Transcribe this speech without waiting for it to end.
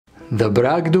The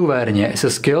Braque d'Auvergne is a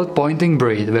skilled pointing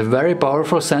breed with very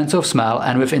powerful sense of smell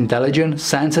and with intelligent,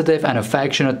 sensitive and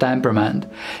affectionate temperament.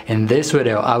 In this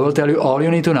video I will tell you all you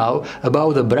need to know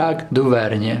about the Braque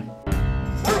d'Auvergne.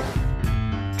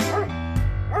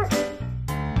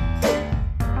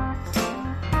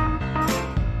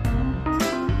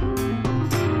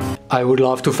 I would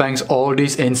love to thank all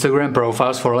these Instagram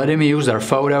profiles for letting me use their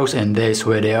photos in this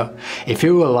video. If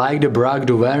you will like the Braque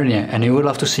d'Auvergne and you would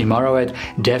love to see more of it,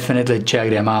 definitely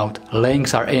check them out.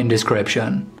 Links are in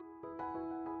description.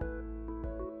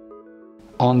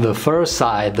 On the first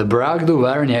side, the Braque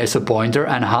d'Auvergne is a pointer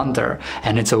and hunter,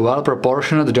 and it's a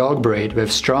well-proportioned dog breed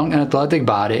with strong and athletic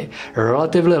body, a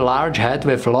relatively large head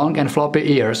with long and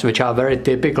floppy ears which are very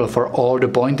typical for all the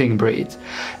pointing breeds,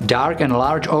 dark and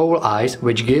large oval eyes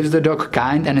which gives the dog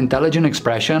kind and intelligent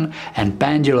expression, and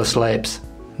pendulous lips.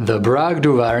 The Braque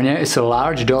d'Auvergne is a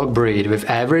large dog breed with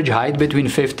average height between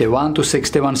 51 to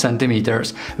 61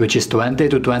 cm, which is 20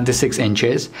 to 26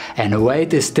 inches, and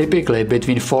weight is typically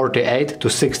between 48 to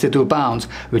 62 pounds,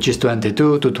 which is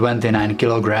 22 to 29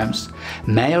 kilograms.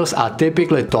 Males are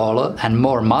typically taller and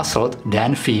more muscled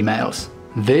than females.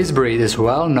 This breed is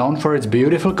well known for its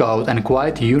beautiful coat and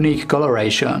quite unique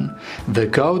coloration. The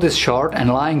coat is short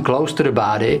and lying close to the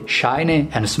body, shiny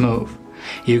and smooth.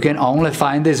 You can only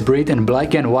find this breed in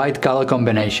black and white color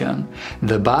combination.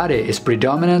 The body is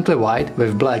predominantly white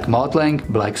with black mottling,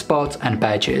 black spots and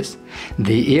patches.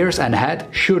 The ears and head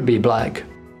should be black.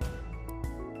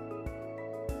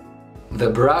 The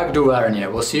Braque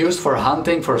d'Auvergne was used for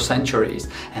hunting for centuries,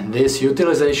 and this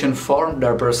utilization formed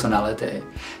their personality.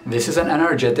 This is an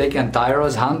energetic and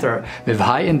tireless hunter with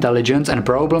high intelligence and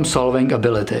problem-solving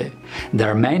ability.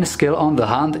 Their main skill on the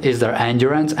hunt is their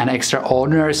endurance and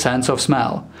extraordinary sense of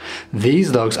smell.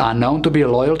 These dogs are known to be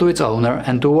loyal to its owner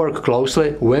and to work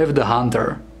closely with the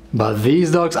hunter. But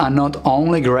these dogs are not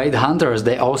only great hunters,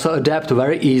 they also adapt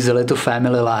very easily to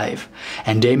family life.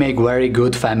 And they make very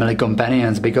good family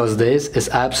companions because this is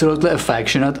absolutely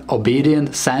affectionate,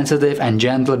 obedient, sensitive and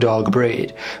gentle dog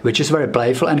breed, which is very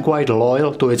playful and quite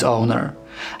loyal to its owner.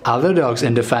 Other dogs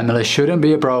in the family shouldn't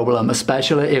be a problem,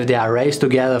 especially if they are raised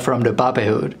together from the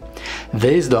puppyhood.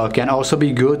 This dog can also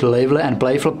be good, lively and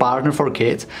playful partner for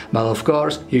kids, but of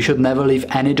course you should never leave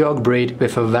any dog breed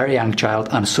with a very young child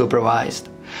unsupervised.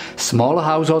 Small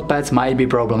household pets might be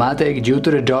problematic due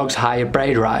to the dog's higher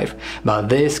prey drive, but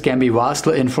this can be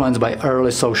vastly influenced by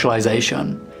early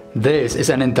socialization. This is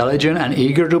an intelligent and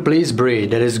eager to please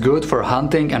breed that is good for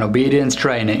hunting and obedience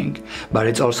training, but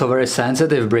it's also a very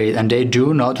sensitive breed and they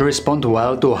do not respond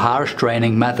well to harsh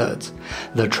training methods.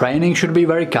 The training should be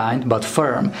very kind but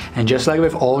firm, and just like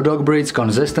with all dog breeds,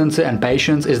 consistency and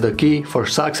patience is the key for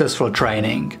successful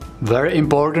training. Very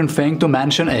important thing to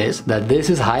mention is that this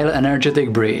is highly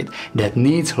energetic breed that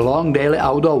needs long daily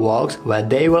outdoor walks where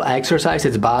they will exercise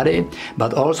its body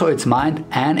but also its mind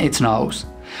and its nose.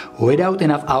 Without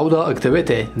enough outdoor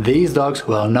activity, these dogs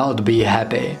will not be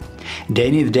happy.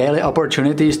 They need daily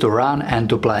opportunities to run and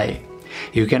to play.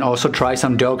 You can also try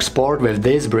some dog sport with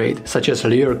this breed, such as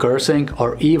lure cursing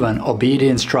or even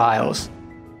obedience trials.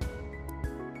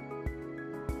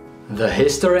 The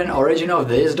history and origin of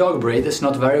this dog breed is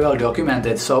not very well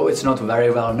documented, so it's not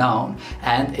very well known,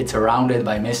 and it's surrounded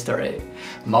by mystery.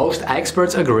 Most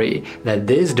experts agree that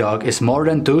this dog is more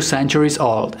than 2 centuries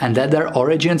old and that their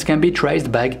origins can be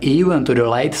traced back even to the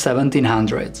late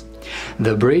 1700s.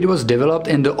 The breed was developed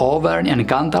in the Auvergne and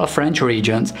Cantal French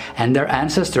regions, and their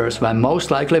ancestors were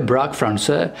most likely Braque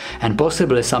Français and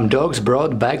possibly some dogs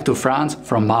brought back to France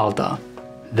from Malta.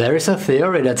 There is a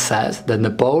theory that says that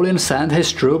Napoleon sent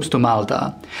his troops to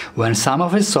Malta. When some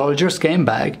of his soldiers came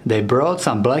back, they brought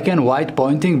some black and white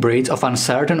pointing breeds of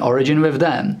uncertain origin with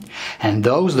them, and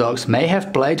those dogs may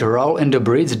have played a role in the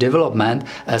breed's development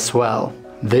as well.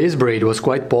 This breed was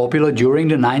quite popular during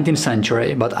the 19th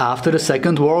century, but after the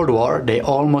Second World War they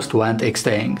almost went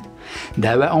extinct.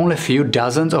 There were only a few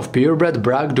dozens of purebred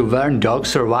Braque d'Auvergne dogs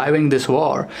surviving this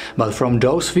war, but from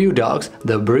those few dogs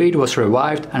the breed was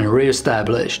revived and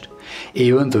re-established.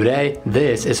 Even today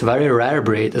this is a very rare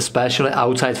breed, especially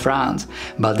outside France,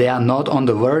 but they are not on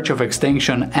the verge of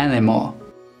extinction anymore.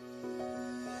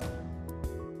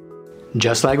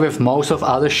 Just like with most of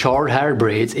other short-haired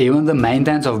breeds, even the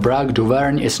maintenance of Braque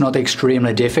d'Auvergne is not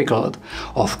extremely difficult.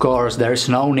 Of course, there is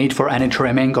no need for any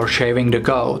trimming or shaving the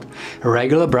coat.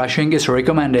 Regular brushing is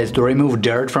recommended to remove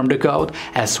dirt from the coat,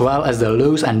 as well as the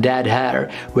loose and dead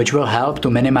hair, which will help to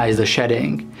minimize the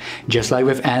shedding. Just like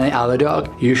with any other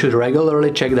dog, you should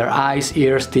regularly check their eyes,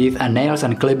 ears, teeth and nails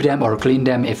and clip them or clean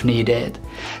them if needed.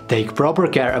 Take proper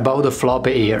care about the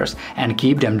floppy ears and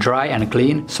keep them dry and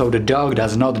clean so the dog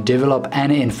does not develop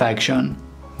any infection.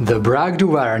 The Braque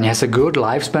d'Auvergne has a good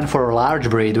lifespan for a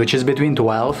large breed, which is between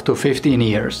 12 to 15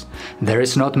 years. There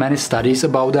is not many studies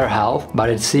about their health, but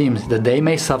it seems that they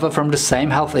may suffer from the same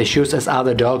health issues as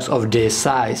other dogs of this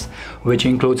size, which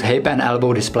includes hip and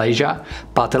elbow dysplasia,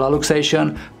 patella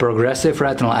luxation, progressive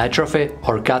retinal atrophy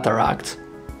or cataracts.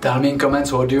 Tell me in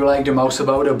comments what do you like the most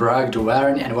about the Braque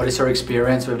d'Auvergne and what is your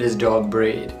experience with this dog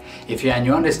breed. If you are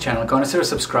new on this channel, consider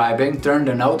subscribing, turn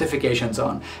the notifications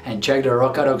on and check the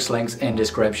Rocadog's links in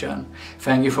description.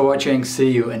 Thank you for watching,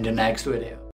 see you in the next video.